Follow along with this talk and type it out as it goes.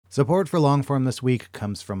Support for Longform this week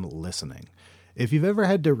comes from listening. If you've ever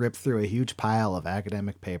had to rip through a huge pile of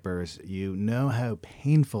academic papers, you know how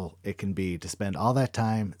painful it can be to spend all that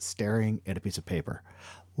time staring at a piece of paper.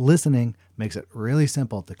 Listening makes it really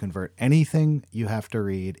simple to convert anything you have to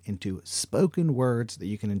read into spoken words that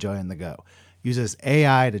you can enjoy on the go. Uses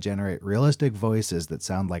AI to generate realistic voices that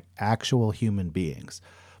sound like actual human beings.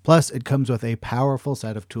 Plus, it comes with a powerful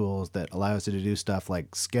set of tools that allows you to do stuff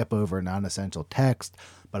like skip over non-essential text,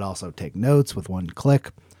 but also take notes with one click.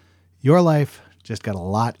 Your life just got a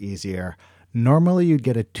lot easier. Normally, you'd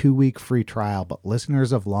get a 2-week free trial, but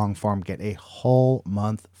listeners of Longform get a whole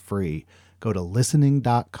month free. Go to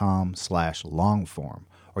listening.com/longform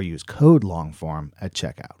or use code longform at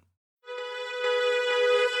checkout.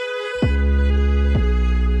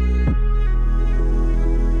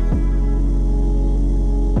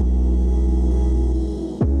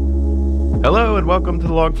 Hello and welcome to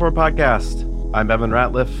the Longform Podcast. I'm Evan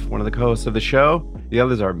Ratliff, one of the co-hosts of the show. The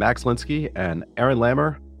others are Max Linsky and Aaron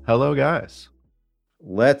Lammer. Hello, guys.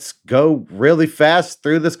 Let's go really fast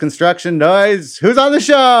through this construction noise. Who's on the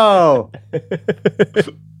show?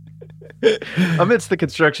 Amidst the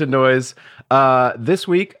construction noise, this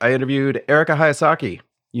week I interviewed Erika Hayasaki.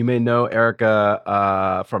 You may know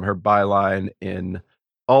Erika from her byline in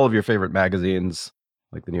all of your favorite magazines,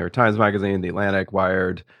 like the New York Times Magazine, The Atlantic,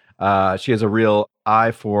 Wired. She has a real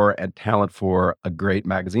eye for and talent for a great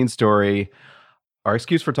magazine story. Our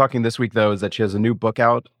excuse for talking this week, though, is that she has a new book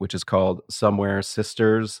out, which is called Somewhere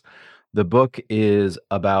Sisters. The book is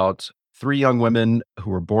about 3 young women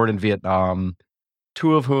who were born in Vietnam,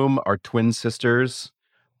 2 of whom are twin sisters.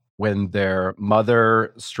 When their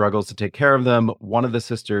mother struggles to take care of them, one of the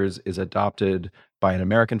sisters is adopted by an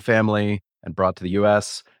American family and brought to the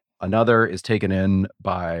U.S. Another is taken in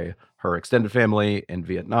by her extended family in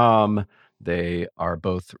Vietnam. They are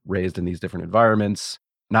both raised in these different environments,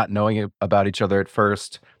 not knowing about each other at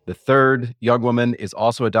first. The third young woman is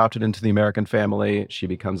also adopted into the American family. She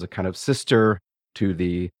becomes a kind of sister to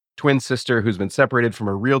the twin sister who's been separated from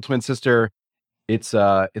her real twin sister. It's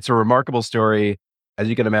a remarkable story. As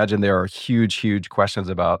you can imagine, there are huge, huge questions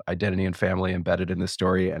about identity and family embedded in this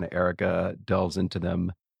story, and Erika delves into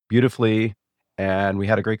them beautifully, and we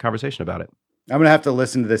had a great conversation about it. I'm going to have to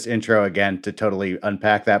listen to this intro again to totally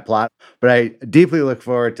unpack that plot, but I deeply look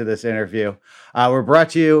forward to this interview. We're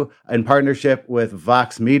brought to you in partnership with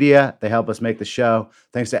Vox Media. They help us make the show.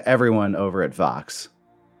 Thanks to everyone over at Vox.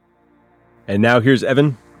 And now here's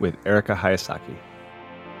Evan with Erika Hayasaki.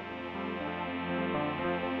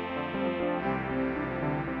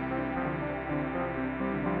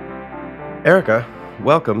 Erika,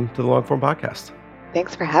 welcome to the Longform Podcast.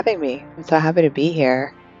 Thanks for having me. I'm so happy to be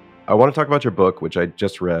here. I want to talk about your book, which I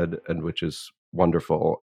just read and which is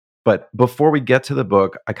wonderful. But before we get to the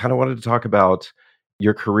book, I kind of wanted to talk about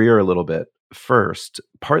your career a little bit first,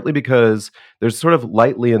 partly because there's sort of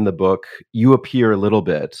lightly in the book, you appear a little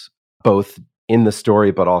bit, both in the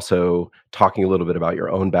story, but also talking a little bit about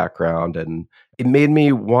your own background. And it made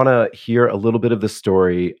me want to hear a little bit of the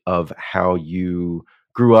story of how you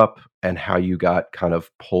grew up and how you got kind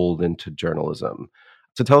of pulled into journalism.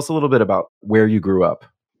 So tell us a little bit about where you grew up.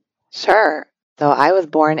 Sure. So I was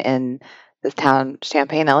born in this town,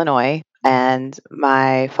 Champaign, Illinois, and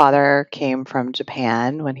my father came from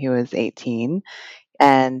Japan when he was 18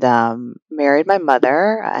 and married my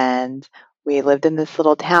mother. And we lived in this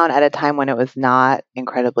little town at a time when it was not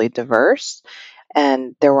incredibly diverse.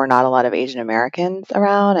 And there were not a lot of Asian Americans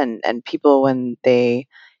around. And people, when they,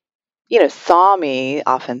 saw me,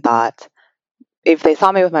 often thought, if they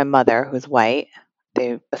saw me with my mother, who's white,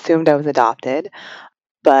 they assumed I was adopted.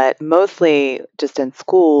 But mostly just in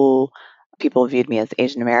school, people viewed me as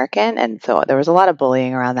Asian American. And so there was a lot of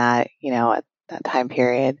bullying around that, at that time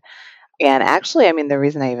period. And actually, the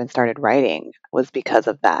reason I even started writing was because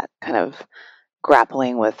of that kind of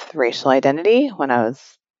grappling with racial identity. When I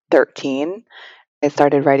was 13, I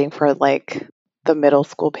started writing for the middle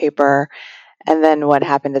school paper. And then what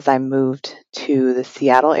happened is I moved to the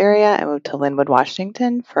Seattle area. I moved to Linwood,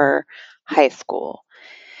 Washington for high school.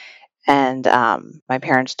 And my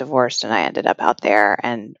parents divorced and I ended up out there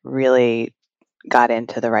and really got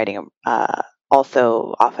into the writing,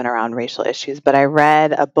 also often around racial issues. But I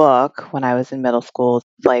read a book when I was in middle school,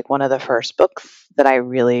 one of the first books that I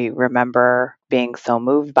really remember being so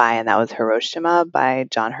moved by, and that was Hiroshima by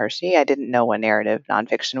John Hershey. I didn't know what narrative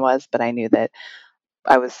nonfiction was, but I knew that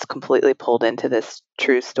I was completely pulled into this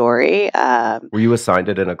true story. Were you assigned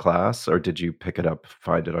it in a class or did you pick it up,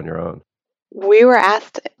 find it on your own? We were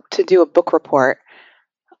asked to do a book report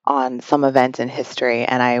on some event in history,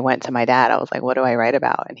 and I went to my dad. I was like, "What do I write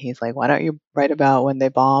about?" And he's like, "Why don't you write about when they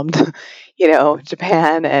bombed,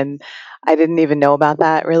 Japan?" And I didn't even know about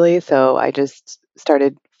that really, so I just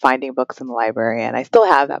started finding books in the library, and I still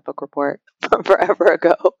have that book report from forever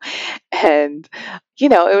ago. And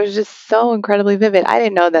it was just so incredibly vivid. I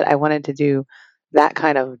didn't know that I wanted to do that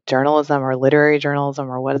kind of journalism or literary journalism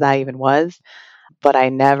or what that even was, but I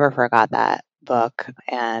never forgot that book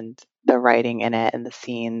and the writing in it and the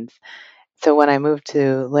scenes. So when I moved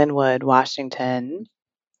to Linwood, Washington,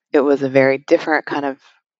 it was a very different kind of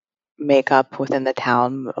makeup within the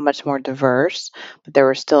town, much more diverse, but there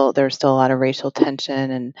was still a lot of racial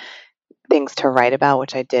tension and things to write about,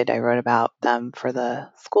 which I did. I wrote about them for the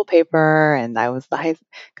school paper, and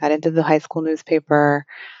got into the high school newspaper,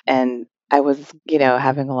 and I was,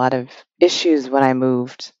 having a lot of issues when I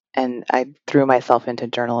moved, and I threw myself into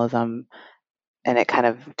journalism, and it kind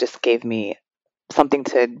of just gave me something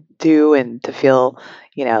to do and to feel,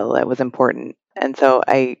 it was important. And so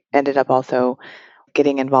I ended up also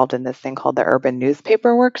getting involved in this thing called the Urban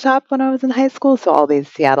Newspaper Workshop when I was in high school. So all these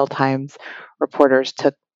Seattle Times reporters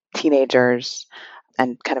took teenagers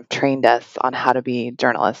and kind of trained us on how to be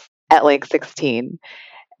journalists at like 16.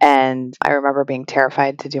 And I remember being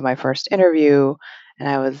terrified to do my first interview, and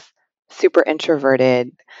I was super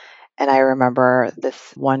introverted. And I remember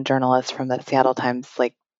this one journalist from the Seattle Times,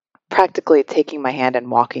 like, practically taking my hand and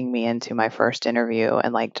walking me into my first interview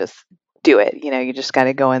and, like, just do it. You just got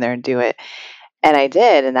to go in there and do it. And I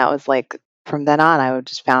did. And that was like, from then on, I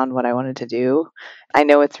just found what I wanted to do. I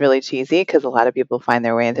know it's really cheesy because a lot of people find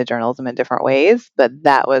their way into journalism in different ways, but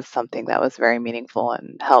that was something that was very meaningful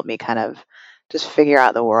and helped me kind of just figure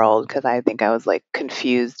out the world, because I think I was like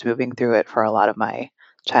confused moving through it for a lot of my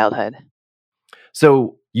childhood.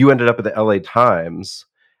 So you ended up at the LA Times,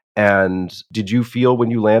 and did you feel when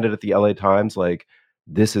you landed at the LA Times like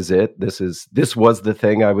this is it? This was the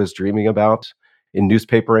thing I was dreaming about in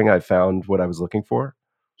newspapering? I found what I was looking for.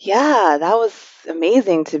 Yeah, that was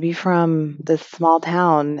amazing to be from this small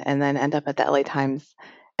town and then end up at the LA Times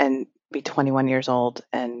and be 21 years old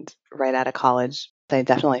and right out of college. I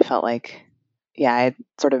definitely felt like, yeah, I had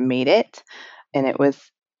sort of made it. And it was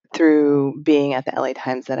through being at the LA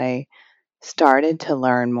Times that I started to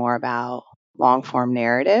learn more about long form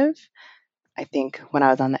narrative. I think when I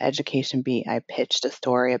was on the education beat, I pitched a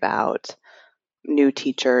story about new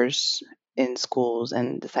teachers in schools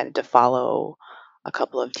and decided to follow a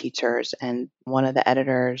couple of teachers. And one of the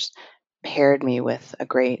editors paired me with a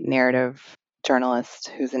great narrative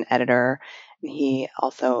journalist who's an editor. And he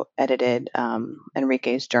also edited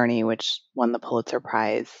Enrique's Journey, which won the Pulitzer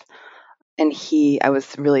Prize. And I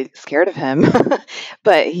was really scared of him,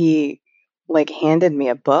 but he like handed me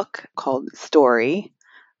a book called Story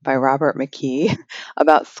by Robert McKee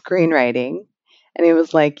about screenwriting. And he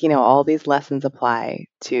was like, all these lessons apply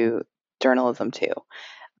to journalism too.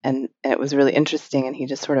 And it was really interesting. And he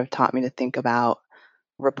just sort of taught me to think about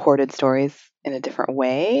reported stories in a different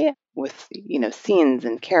way with, scenes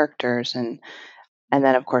and characters. And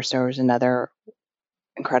then, of course, there was another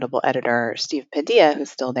incredible editor, Steve Padilla, who's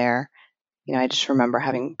still there. I just remember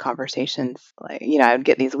having conversations like, I would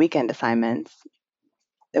get these weekend assignments.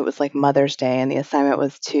 It was like Mother's Day, and the assignment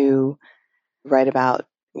was to write about,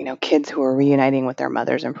 kids who are reuniting with their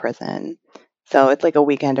mothers in prison. So it's like a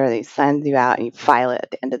weekender. They send you out and you file it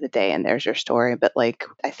at the end of the day, and there's your story. But like,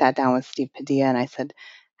 I sat down with Steve Padilla and I said,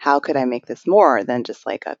 how could I make this more than just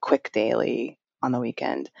like a quick daily on the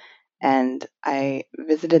weekend? And I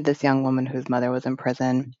visited this young woman whose mother was in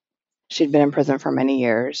prison. She'd been in prison for many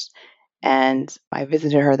years. And I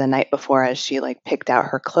visited her the night before as she like picked out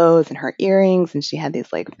her clothes and her earrings, and she had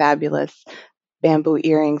these like fabulous bamboo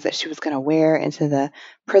earrings that she was going to wear into the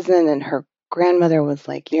prison. And her grandmother was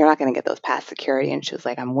like, "You're not going to get those past security." And she was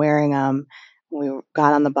like, "I'm wearing them." We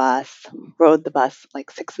got on the bus, rode the bus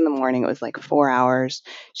like 6 in the morning. It was like 4 hours.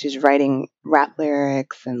 She's writing rap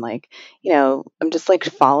lyrics and like, I'm just like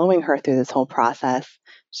following her through this whole process.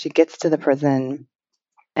 She gets to the prison,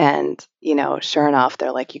 and, sure enough,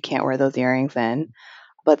 they're like, "You can't wear those earrings in."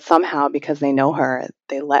 But somehow, because they know her,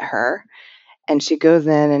 they let her. And she goes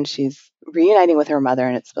in and she's reuniting with her mother.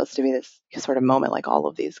 And it's supposed to be this sort of moment like all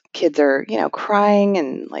of these kids are, crying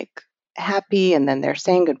and like happy. And then they're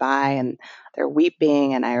saying goodbye and they're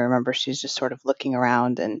weeping. And I remember she's just sort of looking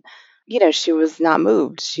around and, she was not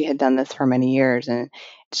moved. She had done this for many years. And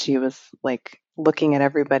she was like looking at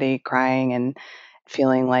everybody crying and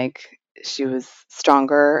feeling like she was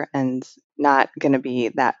stronger and not going to be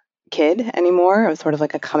that kid anymore. It was sort of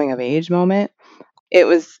like a coming of age moment.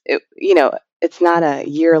 It's not a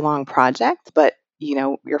year long project, but,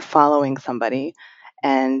 you're following somebody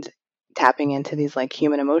and tapping into these like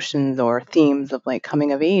human emotions or themes of like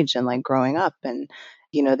coming of age and like growing up, and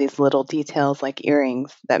these little details like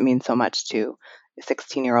earrings that mean so much to a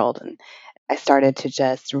 16-year-old. And I started to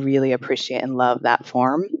just really appreciate and love that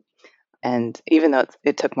form. And even though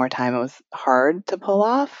it took more time, it was hard to pull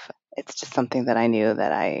off. It's just something that I knew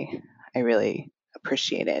that I really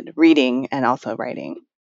appreciated reading and also writing.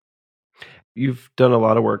 You've done a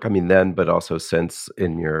lot of work, I mean, then, but also since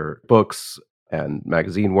in your books and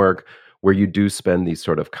magazine work, where you do spend these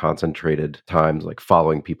sort of concentrated times, like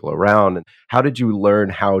following people around. And how did you learn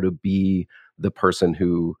how to be the person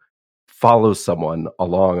who follows someone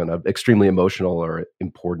along on an extremely emotional or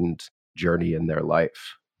important journey in their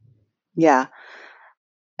life? Yeah,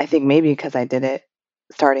 I think maybe because I did it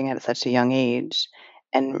starting at such a young age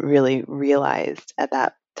and really realized at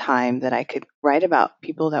that time that I could write about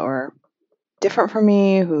people that were different from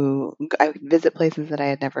me, who I would visit places that I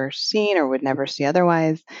had never seen or would never see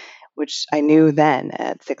otherwise, which I knew then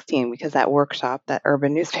at 16 because that workshop, that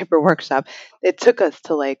urban newspaper workshop, it took us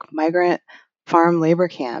to like migrant farm labor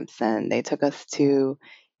camps, and they took us to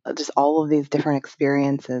just all of these different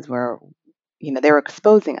experiences where they were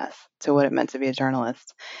exposing us to what it meant to be a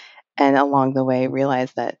journalist. And along the way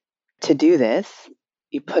realized that to do this,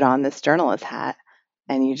 you put on this journalist hat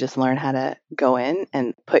and you just learn how to go in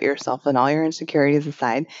and put yourself and all your insecurities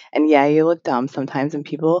aside. And yeah, you look dumb sometimes, and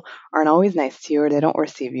people aren't always nice to you or they don't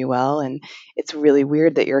receive you well. And it's really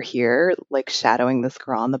weird that you're here, like shadowing this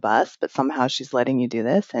girl on the bus, but somehow she's letting you do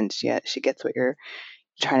this, and she gets what you're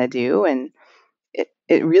trying to do. And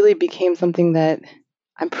it really became something that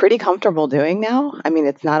I'm pretty comfortable doing now. I mean,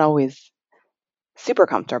 it's not always super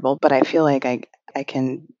comfortable, but I feel like I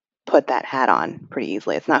can put that hat on pretty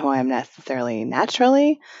easily. It's not who I am necessarily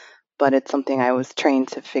naturally, but it's something I was trained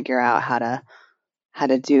to figure out how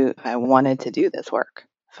to do if I wanted to do this work.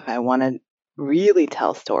 If I want to really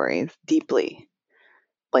tell stories deeply,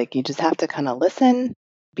 like you just have to kind of listen,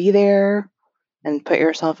 be there, and put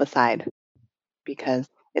yourself aside because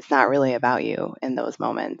it's not really about you in those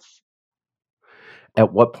moments.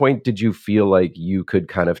 At what point did you feel like you could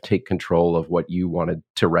kind of take control of what you wanted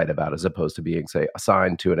to write about as opposed to being, say,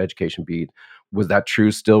 assigned to an education beat? Was that true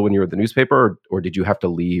still when you were at the newspaper, or did you have to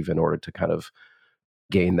leave in order to kind of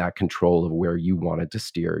gain that control of where you wanted to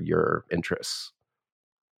steer your interests?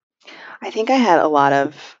 I think I had a lot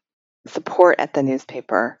of support at the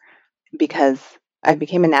newspaper because I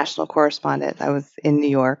became a national correspondent. I was in New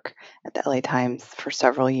York at the LA Times for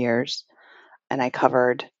several years, and I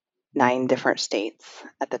covered 9 different states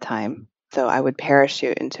at the time. So I would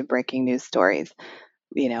parachute into breaking news stories,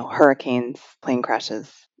 hurricanes, plane crashes,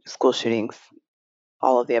 school shootings,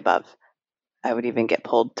 all of the above. I would even get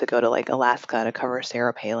pulled to go to like Alaska to cover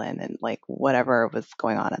Sarah Palin and like whatever was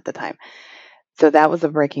going on at the time. So that was a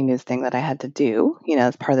breaking news thing that I had to do,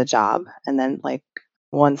 as part of the job. And then like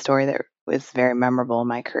one story that was very memorable in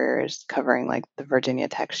my career is covering like the Virginia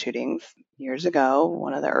Tech shootings years ago,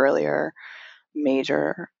 one of the earlier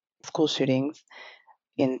major school shootings,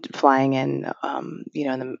 in flying in,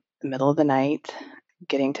 in the middle of the night,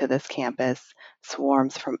 getting to this campus,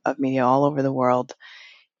 swarms of media all over the world.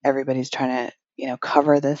 Everybody's trying to,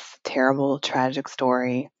 cover this terrible, tragic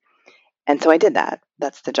story. And so I did that.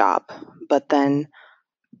 That's the job. But then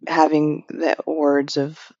having the words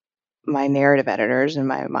of my narrative editors in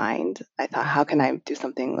my mind, I thought, how can I do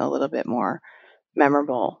something a little bit more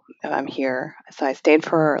memorable if I'm here? So I stayed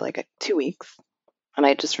for like 2 weeks, and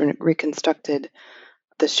I just reconstructed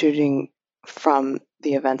the shooting from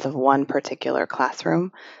the events of one particular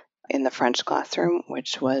classroom, in the French classroom,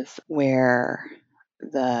 which was where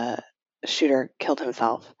the shooter killed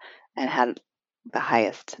himself and had the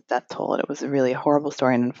highest death toll. It was a really horrible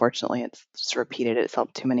story, and unfortunately, it's just repeated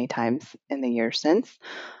itself too many times in the years since.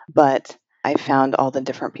 But I found all the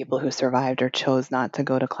different people who survived or chose not to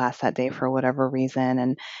go to class that day for whatever reason,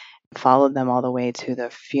 and followed them all the way to the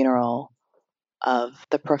funeral of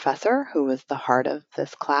the professor who was the heart of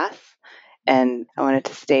this class. And I wanted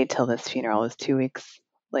to stay till this funeral. It was 2 weeks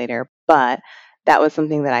later, but that was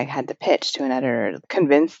something that I had to pitch to an editor to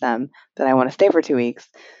convince them that I want to stay for 2 weeks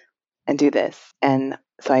and do this. And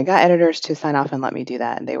so I got editors to sign off and let me do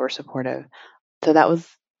that, and they were supportive. So that was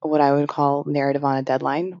what I would call narrative on a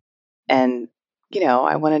deadline. And,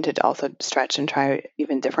 I wanted to also stretch and try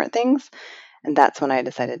even different things. And that's when I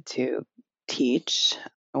decided to teach.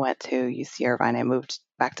 I went to UC Irvine. I moved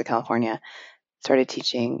back to California, started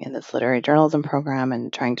teaching in this literary journalism program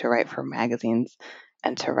and trying to write for magazines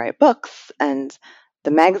and to write books. And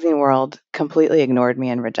the magazine world completely ignored me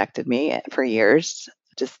and rejected me for years.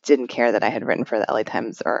 Just didn't care that I had written for the LA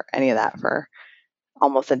Times or any of that for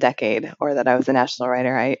almost a decade, or that I was a national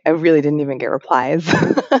writer. I really didn't even get replies.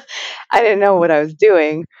 I didn't know what I was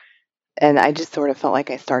doing. And I just sort of felt like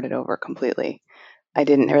I started over completely. I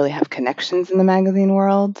didn't really have connections in the magazine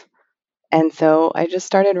world. And so I just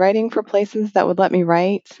started writing for places that would let me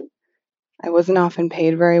write. I wasn't often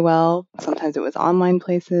paid very well. Sometimes it was online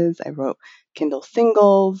places. I wrote Kindle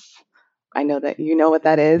singles. I know that you know what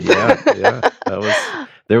that is. Yeah.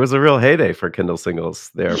 There was a real heyday for Kindle singles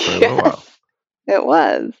there for a little while. Yes, it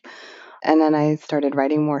was. And then I started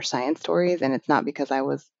writing more science stories, and it's not because I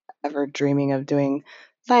was ever dreaming of doing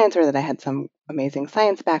science or that I had some amazing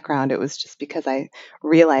science background. It was just because I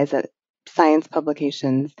realized that science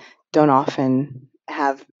publications don't often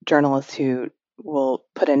have journalists who will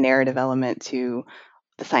put a narrative element to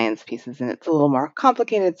the science pieces, and it's a little more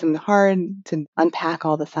complicated. It's hard to unpack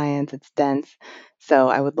all the science. It's dense. So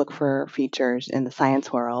I would look for features in the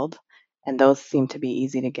science world, and those seem to be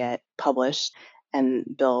easy to get published and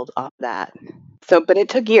build off that. So, but it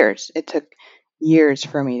took years. It took years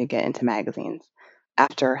for me to get into magazines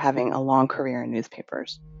after having a long career in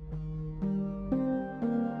newspapers.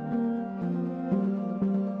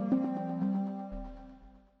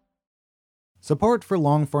 Support for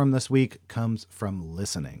Longform this week comes from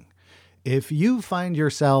listening. If you find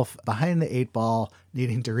yourself behind the eight ball,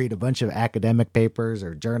 needing to read a bunch of academic papers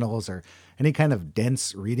or journals or any kind of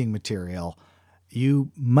dense reading material,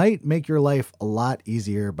 you might make your life a lot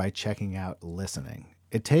easier by checking out listening.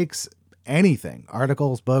 It takes anything,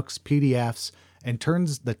 articles, books, PDFs, and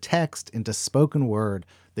turns the text into spoken word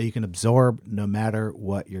that you can absorb no matter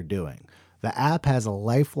what you're doing. The app has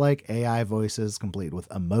lifelike AI voices complete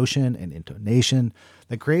with emotion and intonation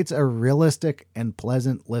that creates a realistic and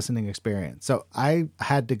pleasant listening experience. So I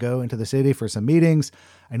had to go into the city for some meetings.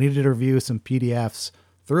 I needed to review some PDFs,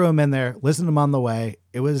 threw them in there, listened to them on the way.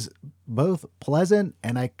 It was both pleasant,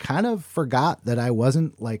 and I kind of forgot that I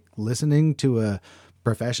wasn't like listening to a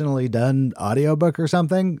professionally done audiobook or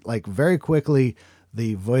something. Like very quickly,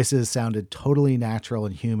 the voices sounded totally natural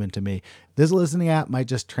and human to me. This listening app might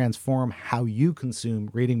just transform how you consume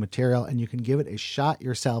reading material, and you can give it a shot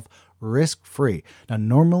yourself risk-free. Now,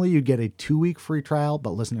 normally you get a 2-week free trial,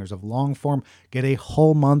 but listeners of Longform get a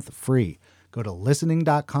whole month free. Go to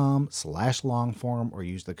listening.com/longform or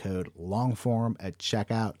use the code longform at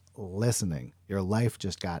checkout. Listening. Your life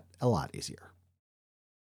just got a lot easier.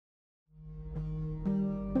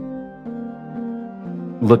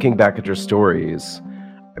 Looking back at your stories,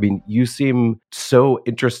 I mean, you seem so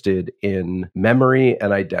interested in memory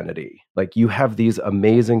and identity. Like you have these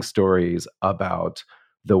amazing stories about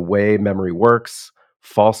the way memory works,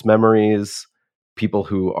 false memories, people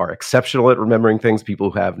who are exceptional at remembering things,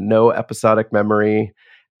 people who have no episodic memory.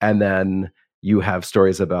 And then you have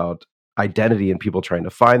stories about identity and people trying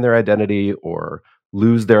to find their identity or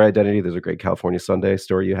lose their identity. There's a great California Sunday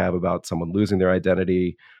story you have about someone losing their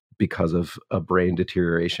identity because of a brain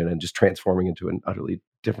deterioration and just transforming into an utterly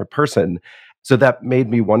different person. So that made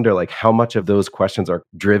me wonder, like, how much of those questions are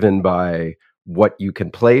driven by what you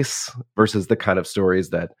can place versus the kind of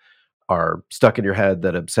stories that are stuck in your head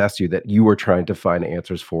that obsess you, that you were trying to find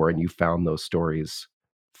answers for, and you found those stories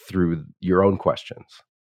through your own questions.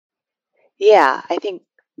 Yeah, I think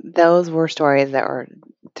those were stories that were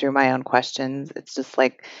through my own questions. It's just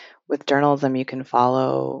like with journalism, you can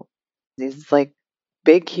follow these like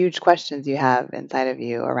big, huge questions you have inside of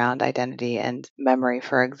you around identity and memory,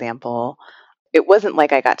 for example. It wasn't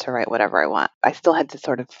like I got to write whatever I want. I still had to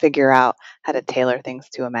sort of figure out how to tailor things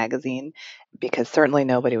to a magazine because certainly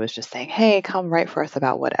nobody was just saying, hey, come write for us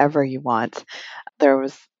about whatever you want. There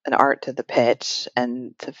was an art to the pitch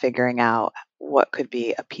and to figuring out what could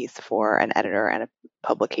be a piece for an editor and a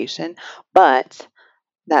publication. But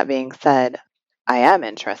that being said, I am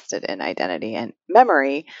interested in identity and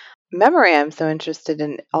memory. Memory, I'm so interested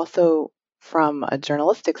in also from a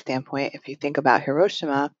journalistic standpoint. If you think about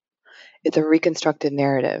Hiroshima, it's a reconstructed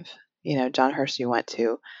narrative. You know, John Hershey went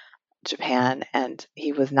to Japan and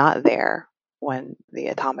he was not there when the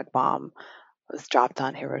atomic bomb was dropped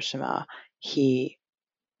on Hiroshima. He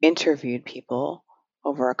interviewed people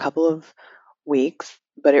over a couple of weeks,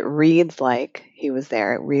 but it reads like he was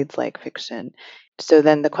there. It reads like fiction. So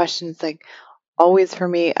then the question is like always for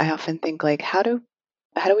me, I often think like how do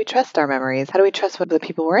we trust our memories? How do we trust what the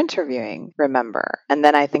people we're interviewing remember? And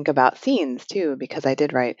then I think about scenes too, because I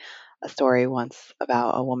did write a story once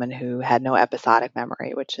about a woman who had no episodic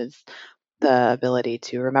memory, which is the ability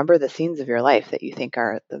to remember the scenes of your life that you think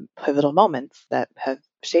are the pivotal moments that have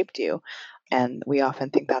shaped you. And we often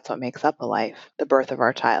think that's what makes up a life, the birth of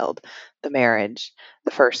our child, the marriage, the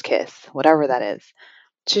first kiss, whatever that is.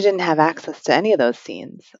 She didn't have access to any of those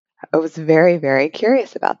scenes. I was very, very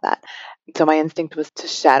curious about that. So my instinct was to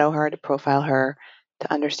shadow her, to profile her,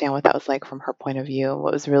 to understand what that was like from her point of view.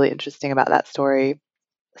 What was really interesting about that story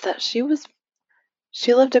is that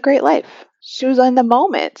she lived a great life. She was in the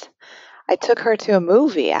moment. I took her to a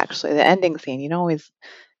movie, actually, the ending scene. You don't always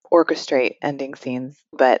orchestrate ending scenes,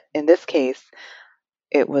 but in this case,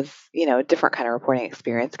 it was, a different kind of reporting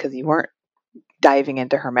experience because you weren't diving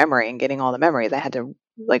into her memory and getting all the memories. I had to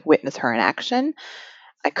like witness her in action.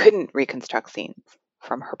 I couldn't reconstruct scenes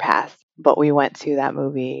from her past, but we went to that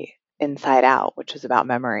movie Inside Out, which is about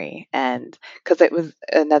memory. And because it was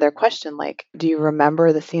another question like, do you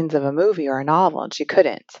remember the scenes of a movie or a novel? And she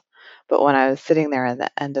couldn't. But when I was sitting there at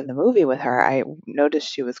the end of the movie with her, I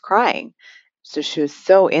noticed she was crying. So she was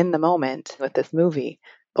so in the moment with this movie,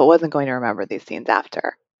 but wasn't going to remember these scenes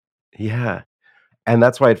after. Yeah. And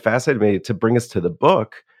that's why it fascinated me to bring us to the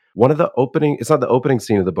book. One of the opening, it's not the opening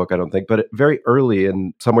scene of the book, I don't think, but very early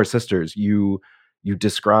in Somewhere Sisters, you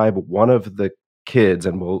describe one of the kids,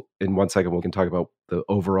 and we'll in one second we can talk about the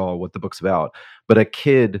overall what the book's about, but a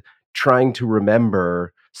kid trying to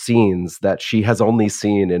remember scenes that she has only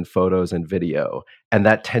seen in photos and video. And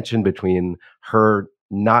that tension between her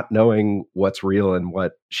not knowing what's real and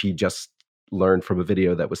what she just learned from a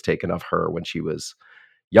video that was taken of her when she was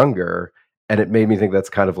younger. And it made me think that's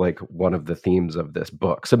kind of like one of the themes of this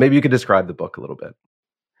book. So maybe you could describe the book a little bit.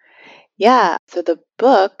 Yeah. So the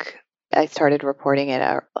book, I started reporting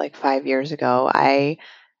it like 5 years ago. I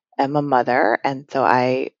am a mother, and so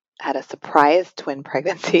I had a surprise twin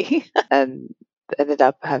pregnancy and ended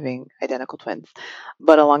up having identical twins.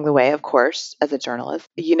 But along the way, of course, as a journalist,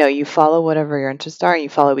 you follow whatever your interests are and you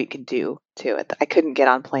follow what you can do too. I couldn't get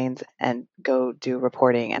on planes and go do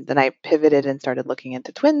reporting. And then I pivoted and started looking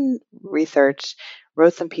into twin research,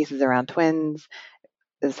 wrote some pieces around twins.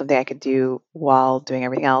 Is something I could do while doing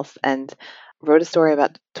everything else, and wrote a story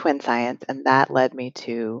about twin science, and that led me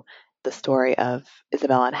to the story of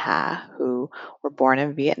Isabella and Ha, who were born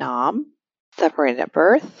in Vietnam, separated at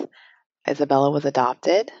birth. Isabella was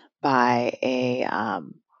adopted by a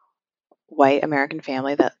white American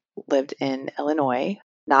family that lived in Illinois,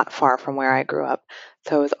 not far from where I grew up.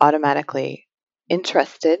 So I was automatically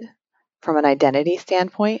interested from an identity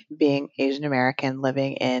standpoint, being Asian American,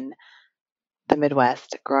 living in the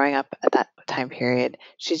Midwest, growing up at that time period.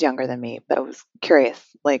 She's younger than me, but I was curious.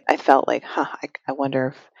 Like, I felt like, I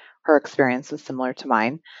wonder if her experience was similar to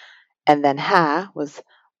mine. And then Ha was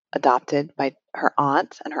adopted by her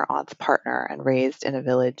aunt and her aunt's partner and raised in a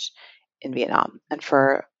village in Vietnam. And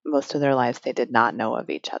for most of their lives, they did not know of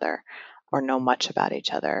each other or know much about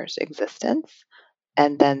each other's existence.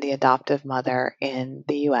 And then the adoptive mother in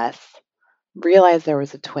the US realized there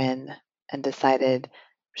was a twin and decided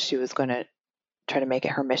she was going to try to make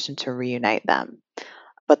it her mission to reunite them.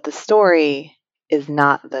 But the story is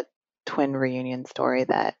not the twin reunion story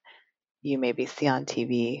that you maybe see on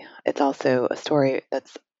TV. It's also a story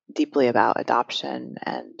that's deeply about adoption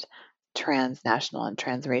and transnational and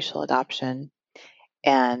transracial adoption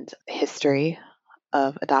and history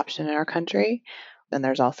of adoption in our country. And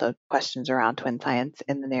there's also questions around twin science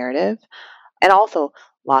in the narrative, and also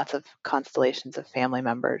lots of constellations of family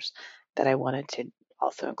members that I wanted to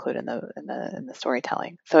also include in the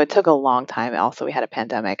storytelling. So it took a long time. Also, we had a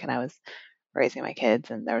pandemic, and I was raising my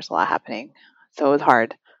kids, and there was a lot happening, so it was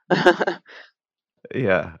hard.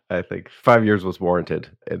 Yeah, I think 5 years was warranted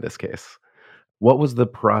in this case. What was the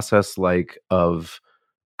process like of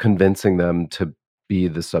convincing them to be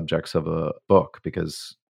the subjects of a book?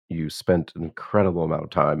 Because you spent an incredible amount of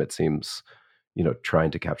time, it seems,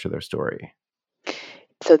 trying to capture their story.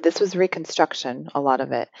 So this was reconstruction, a lot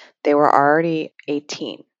of it. They were already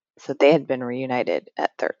 18, so they had been reunited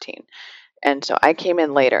at 13. And so I came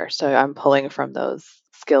in later. So I'm pulling from those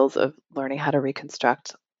skills of learning how to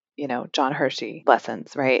reconstruct, John Hershey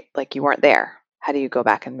lessons, right? Like, you weren't there. How do you go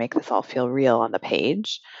back and make this all feel real on the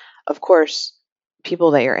page? Of course,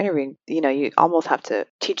 people that you're interviewing, you almost have to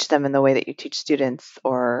teach them in the way that you teach students,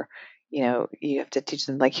 or, you have to teach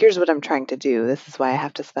them, like, here's what I'm trying to do. This is why I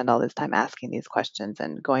have to spend all this time asking these questions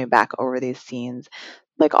and going back over these scenes.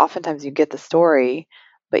 Like, oftentimes you get the story,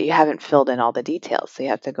 but you haven't filled in all the details. So you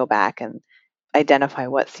have to go back and identify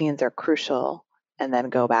what scenes are crucial, and then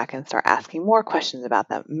go back and start asking more questions about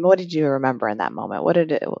them. What did you remember in that moment? What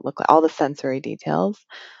did it look like? All the sensory details.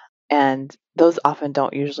 And those often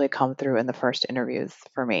don't usually come through in the first interviews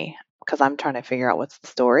for me, because I'm trying to figure out what's the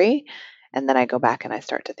story. And then I go back and I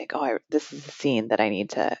start to think, this is a scene that I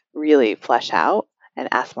need to really flesh out and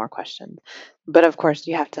ask more questions. But of course,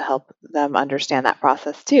 you have to help them understand that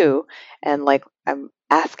process too. And like, I'm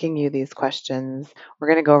asking you these questions. We're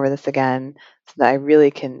going to go over this again so that I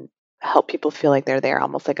really can help people feel like they're there,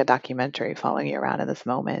 almost like a documentary following you around in this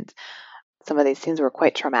moment. Some of these scenes were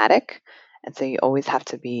quite traumatic, and so you always have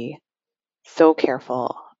to be so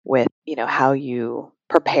careful with, how you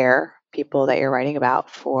prepare people that you're writing about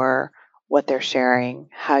for what they're sharing,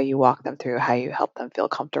 how you walk them through, how you help them feel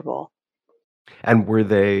comfortable. And were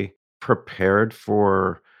they prepared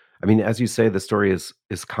for, I mean, as you say, the story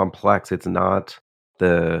is complex. It's not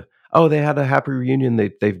the, oh, they had a happy reunion,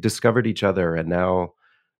 they've discovered each other and now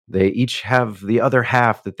they each have the other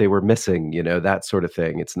half that they were missing, that sort of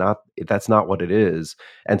thing. That's not what it is.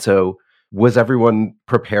 And so was everyone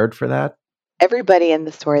prepared for that? Everybody in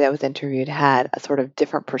the story that was interviewed had a sort of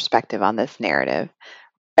different perspective on this narrative.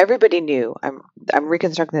 Everybody knew I'm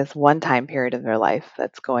reconstructing this one time period of their life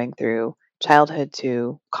that's going through childhood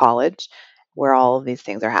to college where all of these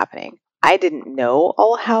things are happening. I didn't know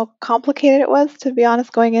all how complicated it was, to be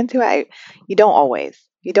honest, going into it. You don't always.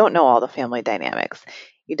 You don't know all the family dynamics.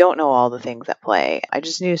 You don't know all the things at play. I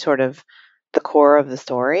just knew sort of the core of the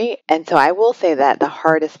story. And so I will say that the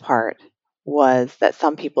hardest part was that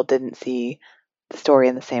some people didn't see the story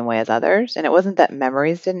in the same way as others. And it wasn't that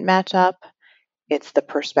memories didn't match up, it's the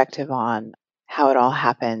perspective on how it all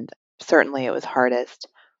happened. Certainly, it was hardest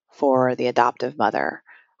for the adoptive mother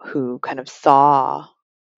who kind of saw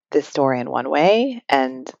this story in one way.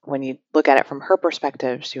 And when you look at it from her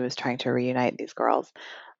perspective, she was trying to reunite these girls.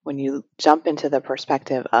 When you jump into the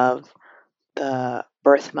perspective of the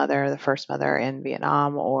birth mother, the first mother in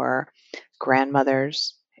Vietnam, or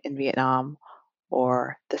grandmothers in Vietnam,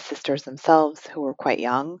 or the sisters themselves who were quite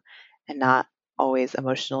young and not always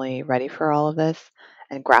emotionally ready for all of this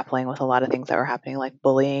and grappling with a lot of things that were happening, like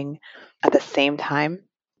bullying at the same time,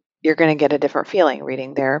 you're going to get a different feeling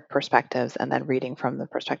reading their perspectives and then reading from the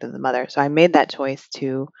perspective of the mother. So I made that choice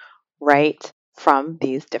to write from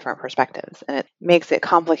these different perspectives. And it makes it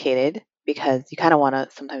complicated because you kind of want to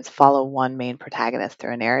sometimes follow one main protagonist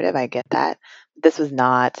through a narrative. I get that. This was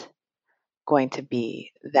not going to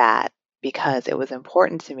be that, because it was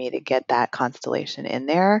important to me to get that constellation in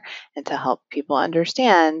there and to help people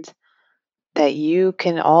understand that you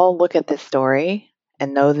can all look at this story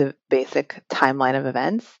and know the basic timeline of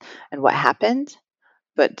events and what happened,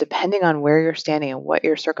 but depending on where you're standing and what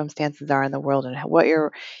your circumstances are in the world and what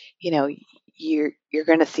you know you're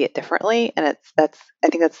going to see it differently. And I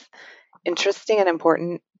think that's interesting and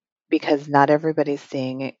important because not everybody's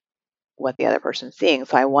seeing what the other person's seeing.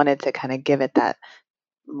 So I wanted to kind of give it that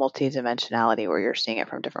multidimensionality where you're seeing it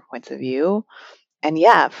from different points of view. And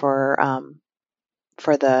yeah, for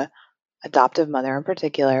the adoptive mother in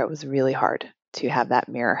particular, it was really hard to have that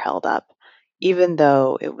mirror held up. Even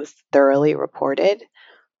though it was thoroughly reported,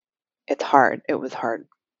 it's hard. It was hard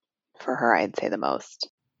for her, I'd say the most.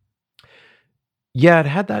 Yeah, it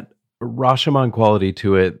had that Rashomon quality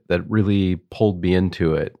to it that really pulled me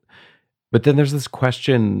into it. But then there's this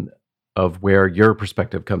question of where your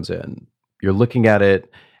perspective comes in. You're looking at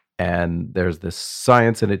it, and there's this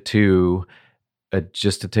science in it too.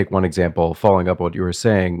 Just to take one example, following up on what you were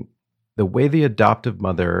saying, the way the adoptive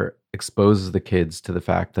mother exposes the kids to the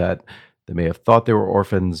fact that they may have thought they were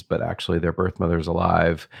orphans, but actually their birth mother is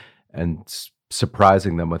alive, and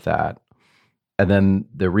surprising them with that. And then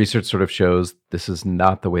the research sort of shows this is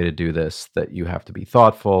not the way to do this, that you have to be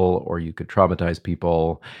thoughtful or you could traumatize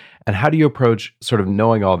people. And how do you approach sort of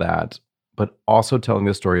knowing all that, but also telling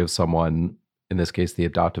the story of someone, in this case, the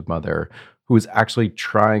adoptive mother, who is actually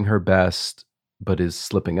trying her best, but is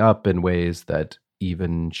slipping up in ways that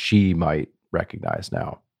even she might recognize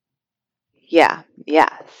now? Yeah,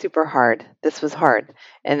 super hard. This was hard.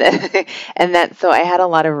 And and that so I had a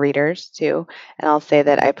lot of readers too, and I'll say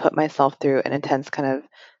that I put myself through an intense kind of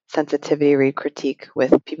sensitivity read critique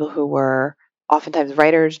with people who were oftentimes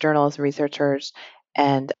writers, journalists, researchers,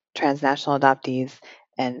 and transnational adoptees,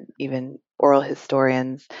 and even oral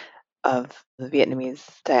historians of the Vietnamese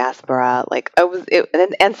diaspora. Like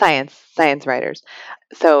and science writers.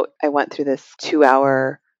 So I went through this 2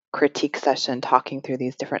 hour critique session talking through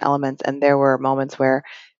these different elements, and there were moments where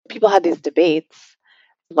people had these debates,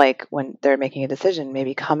 like when they're making a decision,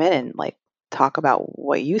 maybe come in and like talk about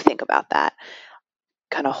what you think about that,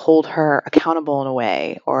 kind of hold her accountable in a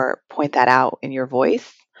way or point that out in your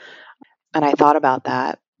voice. And I thought about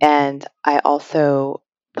that. And I also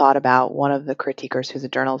thought about one of the critiquers who's a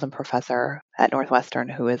journalism professor at Northwestern,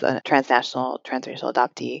 who is a transnational, transracial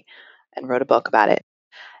adoptee and wrote a book about it.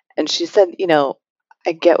 And she said,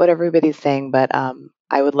 I get what everybody's saying, but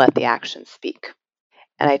I would let the actions speak.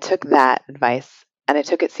 And I took that advice and I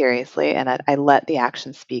took it seriously, and I let the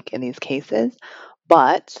actions speak in these cases.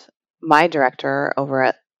 But my director over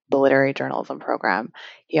at the literary journalism program,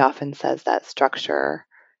 he often says that structure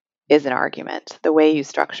is an argument. The way you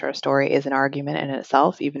structure a story is an argument in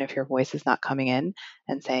itself, even if your voice is not coming in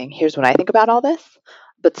and saying, here's what I think about all this.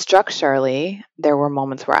 But structurally, there were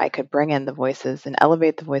moments where I could bring in the voices and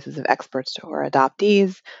elevate the voices of experts who are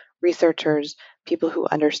adoptees, researchers, people who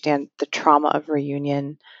understand the trauma of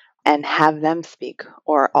reunion, and have them speak,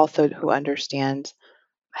 or also who understand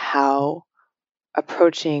how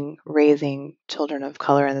approaching raising children of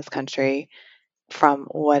color in this country from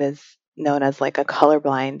what is known as like a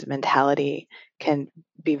colorblind mentality can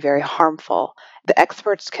be very harmful. The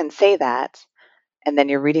experts can say that, and then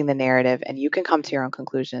you're reading the narrative and you can come to your own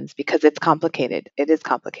conclusions because it's complicated. It is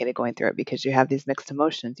complicated going through it because you have these mixed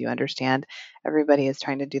emotions. You understand everybody is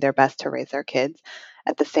trying to do their best to raise their kids.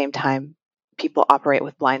 At the same time, people operate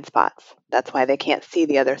with blind spots. That's why they can't see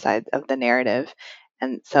the other side of the narrative.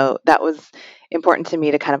 And so that was important to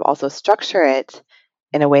me to kind of also structure it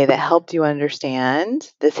in a way that helped you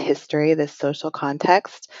understand this history, this social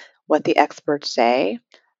context, what the experts say,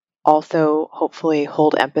 also hopefully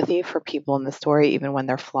hold empathy for people in the story even when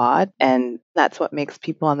they're flawed, and that's what makes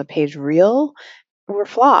people on the page real. We're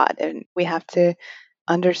flawed and we have to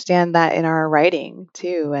understand that in our writing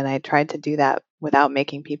too, and I tried to do that without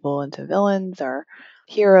making people into villains or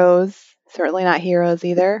heroes, certainly not heroes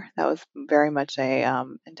either. That was very much a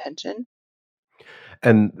intention.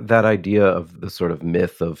 And that idea of the sort of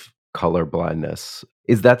myth of color blindness,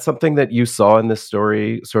 is that something that you saw in this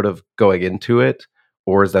story sort of going into it?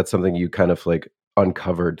 Or is that something you kind of like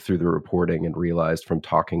uncovered through the reporting and realized from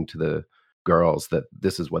talking to the girls that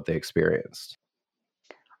this is what they experienced?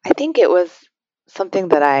 I think it was something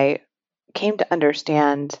that I came to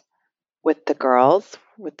understand with the girls,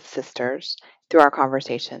 with the sisters, through our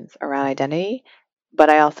conversations around identity, but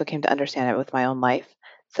I also came to understand it with my own life.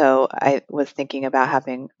 So I was thinking about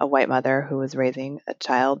having a white mother who was raising a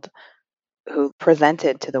child who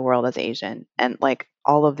presented to the world as Asian, and like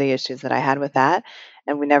all of the issues that I had with that.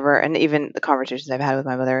 And we never, and even the conversations I've had with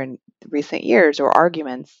my mother in recent years or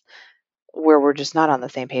arguments where we're just not on the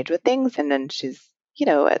same page with things. And then she's,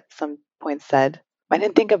 at some point said, I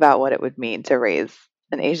didn't think about what it would mean to raise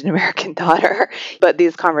an Asian American daughter. But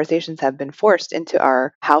these conversations have been forced into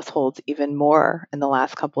our households even more in the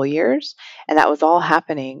last couple of years. And that was all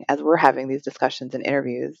happening as we're having these discussions and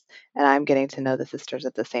interviews. And I'm getting to know the sisters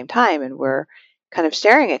at the same time. And we're kind of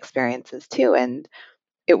sharing experiences too. And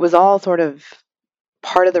it was all sort of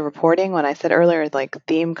part of the reporting. When I said earlier, like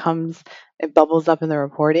theme comes, it bubbles up in the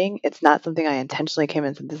reporting. It's not something I intentionally came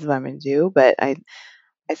and said, this is what I'm going to do. But I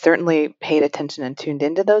certainly paid attention and tuned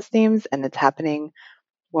into those themes. And it's happening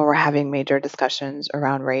when we're having major discussions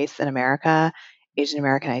around race in America, Asian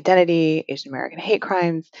American identity, Asian American hate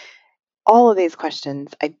crimes, all of these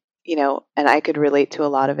questions. And I could relate to a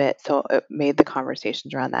lot of it. So it made the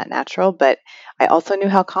conversations around that natural. But I also knew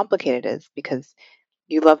how complicated it is because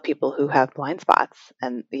you love people who have blind spots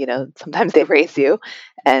and, sometimes they raise you.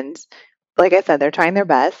 And like I said, they're trying their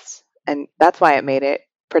best. And that's why it made it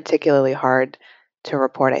particularly hard to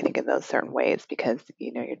report, I think, in those certain ways, because,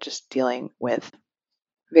 you're just dealing with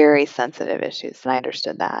very sensitive issues. And I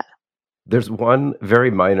understood that. There's one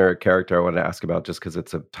very minor character I want to ask about just because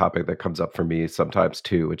it's a topic that comes up for me sometimes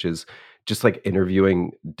too, which is just like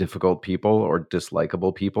interviewing difficult people or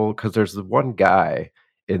dislikable people. Because there's the one guy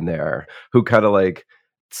in there who kind of like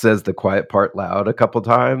says the quiet part loud a couple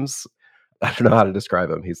times. I don't know how to describe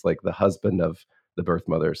him. He's like the husband of the birth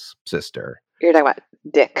mother's sister. You're talking about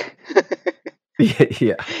Dick.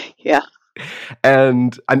 Yeah. Yeah.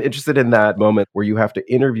 And I'm interested in that moment where you have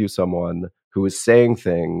to interview someone who is saying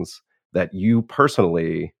things that you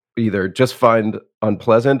personally either just find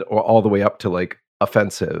unpleasant or all the way up to like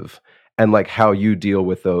offensive, and like how you deal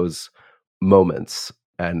with those moments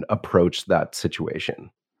and approach that situation.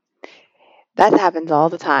 That happens all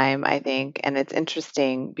the time, I think. And it's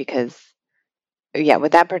interesting because, yeah,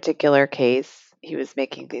 with that particular case, he was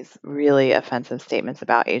making these really offensive statements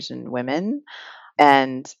about Asian women.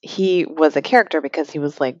 And he was a character because he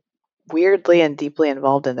was like weirdly and deeply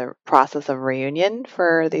involved in the process of reunion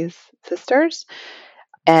for these sisters.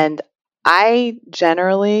 And I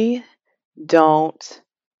generally don't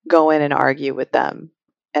go in and argue with them.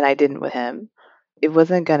 And I didn't with him. It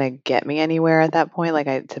wasn't gonna get me anywhere at that point,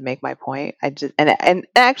 like to make my point. I just and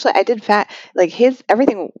actually I did fact like his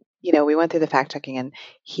everything, we went through the fact checking and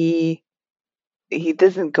he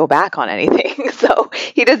doesn't go back on anything. So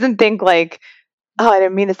he doesn't think like, oh, I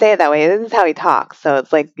didn't mean to say it that way. This is how he talks. So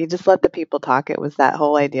it's like you just let the people talk. It was that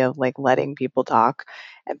whole idea of like letting people talk,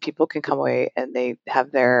 and people can come away and they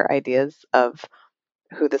have their ideas of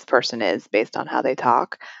who this person is based on how they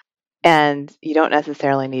talk. And you don't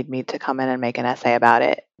necessarily need me to come in and make an essay about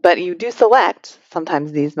it, but you do select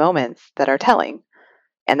sometimes these moments that are telling.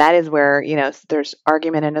 And that is where, there's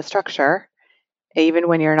argument in a structure. Even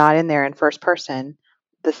when you're not in there in first person,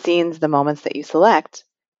 the scenes, the moments that you select,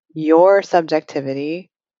 your subjectivity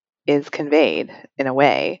is conveyed in a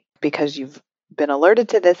way because you've been alerted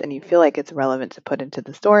to this and you feel like it's relevant to put into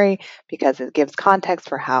the story because it gives context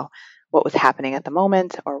for what was happening at the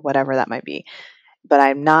moment or whatever that might be. But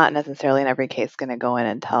I'm not necessarily in every case going to go in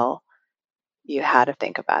and tell you how to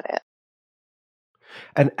think about it.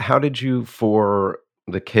 And how did you, for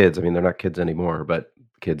the kids, I mean, they're not kids anymore, but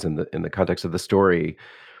kids in the context of the story,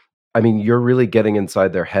 I mean, you're really getting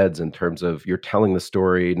inside their heads in terms of you're telling the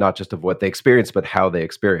story, not just of what they experienced, but how they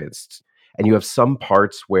experienced. And you have some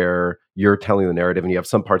parts where you're telling the narrative, and you have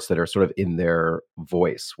some parts that are sort of in their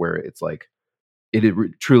voice, where it's like,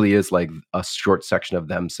 truly is like a short section of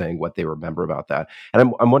them saying what they remember about that.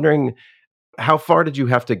 And I'm wondering, how far did you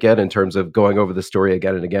have to get in terms of going over the story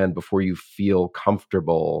again and again before you feel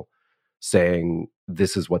comfortable saying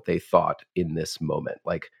this is what they thought in this moment?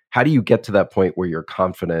 Like, how do you get to that point where you're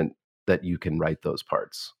confident that you can write those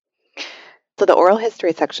parts? So the oral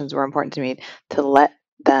history sections were important to me to let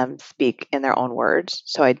them speak in their own words.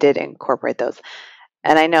 So I did incorporate those.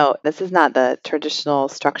 And I know this is not the traditional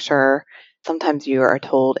structure. Sometimes you are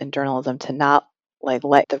told in journalism to not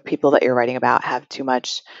let the people that you're writing about have too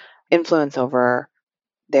much influence over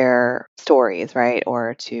their stories, right?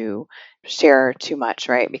 Or to share too much,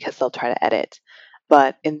 right? Because they'll try to edit.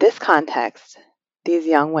 But in this context, these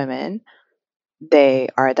young women, they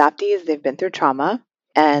are adoptees, they've been through trauma,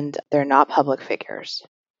 and they're not public figures.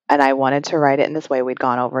 And I wanted to write it in this way. We'd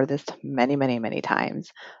gone over this many, many, many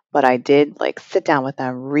times, but I did sit down with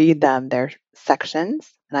them, read them their sections,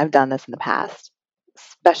 and I've done this in the past,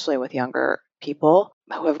 especially with younger people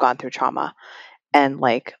who have gone through trauma, and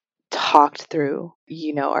talked through,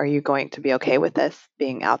 are you going to be okay with this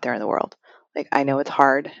being out there in the world? I know it's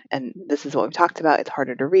hard, and this is what we've talked about. It's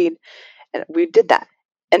harder to read, and we did that.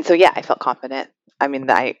 And so, yeah, I felt confident. I mean,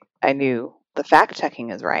 I knew the fact checking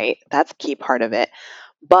is right. That's a key part of it.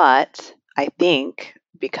 But I think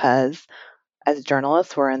because as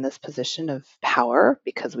journalists, we're in this position of power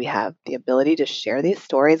because we have the ability to share these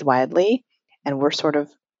stories widely, and we're sort of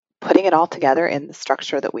putting it all together in the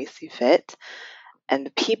structure that we see fit. And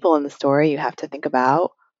the people in the story, you have to think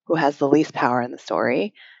about who has the least power in the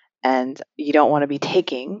story. And you don't want to be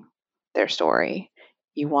taking their story.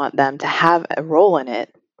 You want them to have a role in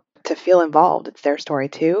it, to feel involved. It's their story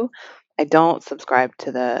too. I don't subscribe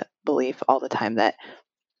to the belief all the time that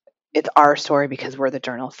it's our story because we're the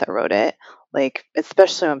journalists that wrote it.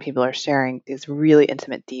 Especially when people are sharing these really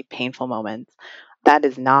intimate, deep, painful moments. That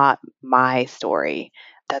is not my story.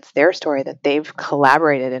 That's their story that they've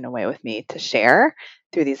collaborated in a way with me to share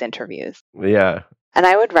through these interviews. Yeah. And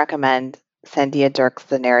I would recommend Sandia Dirk's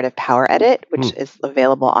The Narrative Power Edit, which is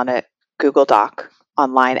available on a Google Doc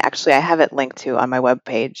online. Actually, I have it linked to on my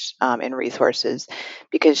webpage in resources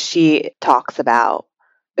because she talks about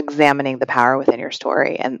examining the power within your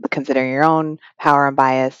story and considering your own power and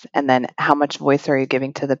bias, and then how much voice are you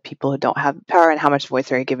giving to the people who don't have power, and how much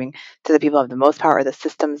voice are you giving to the people who have the most power, or the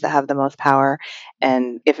systems that have the most power.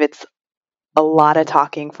 And if it's a lot of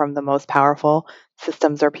talking from the most powerful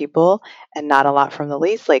systems or people and not a lot from the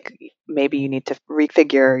least, maybe you need to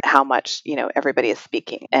refigure how much everybody is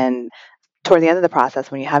speaking. And toward the end of the process,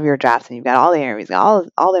 when you have your drafts and you've got all the interviews, got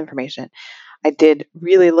all the information, I did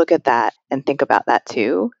really look at that and think about that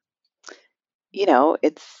too.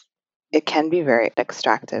 It can be very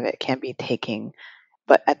extractive. It can be taking,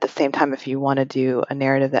 but at the same time, if you want to do a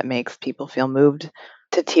narrative that makes people feel moved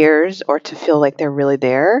to tears or to feel like they're really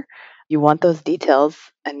there, you want those details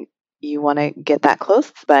and you want to get that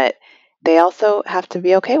close, but they also have to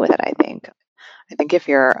be okay with it, I think. I think if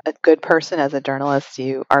you're a good person as a journalist,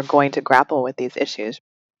 you are going to grapple with these issues.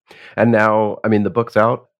 And now, I mean, the book's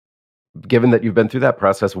out. Given that you've been through that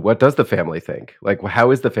process, what does the family think?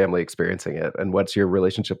 How is the family experiencing it? And what's your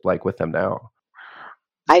relationship like with them now?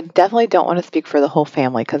 I definitely don't want to speak for the whole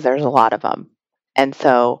family because there's a lot of them. And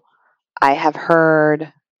so I have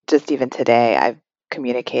heard, just even today, I've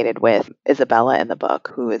communicated with Isabella in the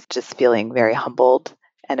book, who is just feeling very humbled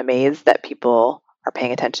and amazed that people are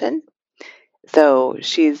paying attention. So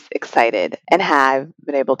she's excited and have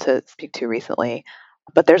been able to speak to recently.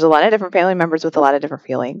 But there's a lot of different family members with a lot of different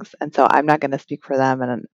feelings. And so I'm not going to speak for them.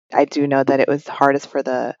 And I do know that it was hardest for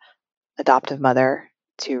the adoptive mother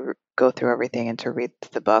to go through everything and to read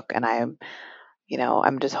the book. And I'm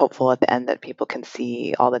just hopeful at the end that people can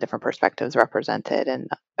see all the different perspectives represented and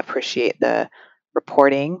appreciate the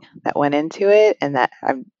reporting that went into it, and that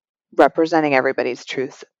I'm representing everybody's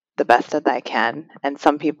truth the best that I can. And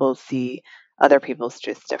some people see other people's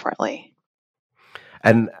truths differently.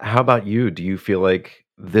 And how about you? Do you feel like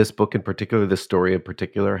this book in particular, this story in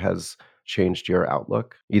particular, has changed your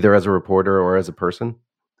outlook, either as a reporter or as a person?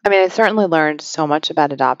 I mean, I certainly learned so much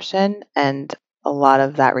about adoption, and a lot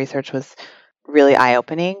of that research was really eye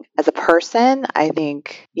opening. As a person, I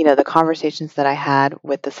think, the conversations that I had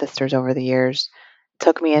with the sisters over the years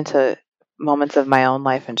took me into moments of my own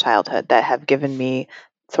life and childhood that have given me,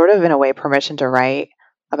 sort of in a way, permission to write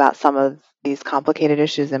about some of these complicated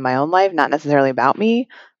issues in my own life, not necessarily about me,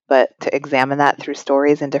 but to examine that through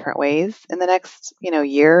stories in different ways. In the next,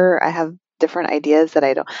 year, I have different ideas that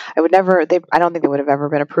I don't think they would have ever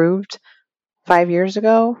been approved 5 years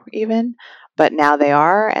ago, even, but now they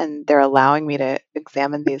are, and they're allowing me to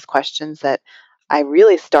examine these questions that I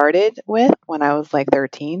really started with when I was like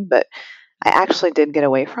 13, but I actually did get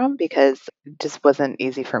away from because it just wasn't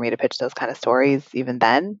easy for me to pitch those kind of stories even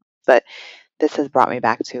then. But this has brought me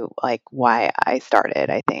back to like why I started,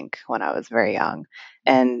 I think, when I was very young.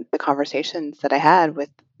 And the conversations that I had with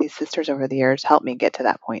these sisters over the years helped me get to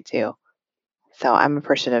that point too. So I'm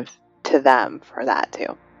appreciative to them for that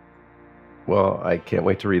too. Well, I can't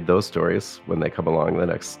wait to read those stories when they come along the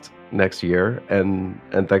next year. And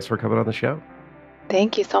thanks for coming on the show.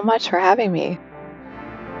 Thank you so much for having me.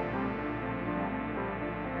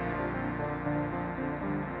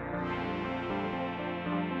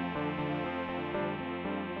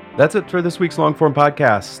 That's it for this week's Longform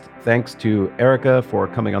podcast. Thanks to Erika for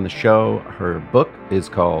coming on the show. Her book is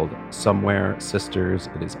called Somewhere Sisters.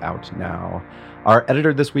 It is out now. Our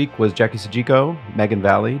editor this week was Jackie Sajiko. Megan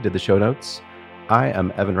Valley did the show notes. I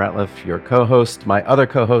am Evan Ratliff, your co-host. My other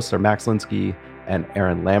co-hosts are Max Linsky and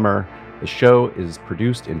Aaron Lammer. The show is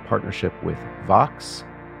produced in partnership with Vox.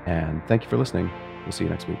 And thank you for listening. We'll see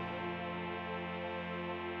you next week.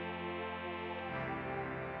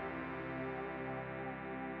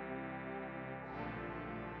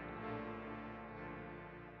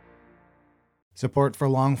 Support for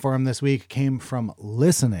Longform this week came from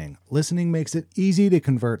Listening. Listening makes it easy to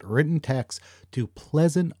convert written text to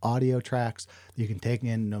pleasant audio tracks that you can take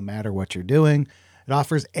in no matter what you're doing. It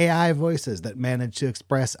offers AI voices that manage to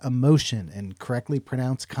express emotion and correctly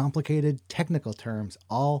pronounce complicated technical terms,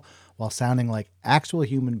 all while sounding like actual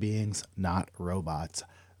human beings, not robots.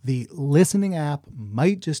 The Listening app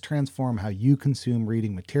might just transform how you consume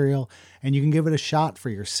reading material, and you can give it a shot for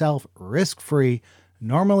yourself risk-free.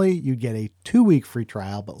 Normally, you'd get a 2-week free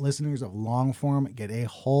trial, but listeners of Longform get a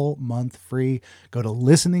whole month free. Go to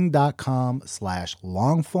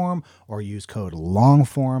listening.com/longform or use code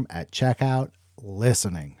LONGFORM at checkout.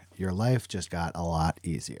 Listening. Your life just got a lot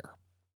easier.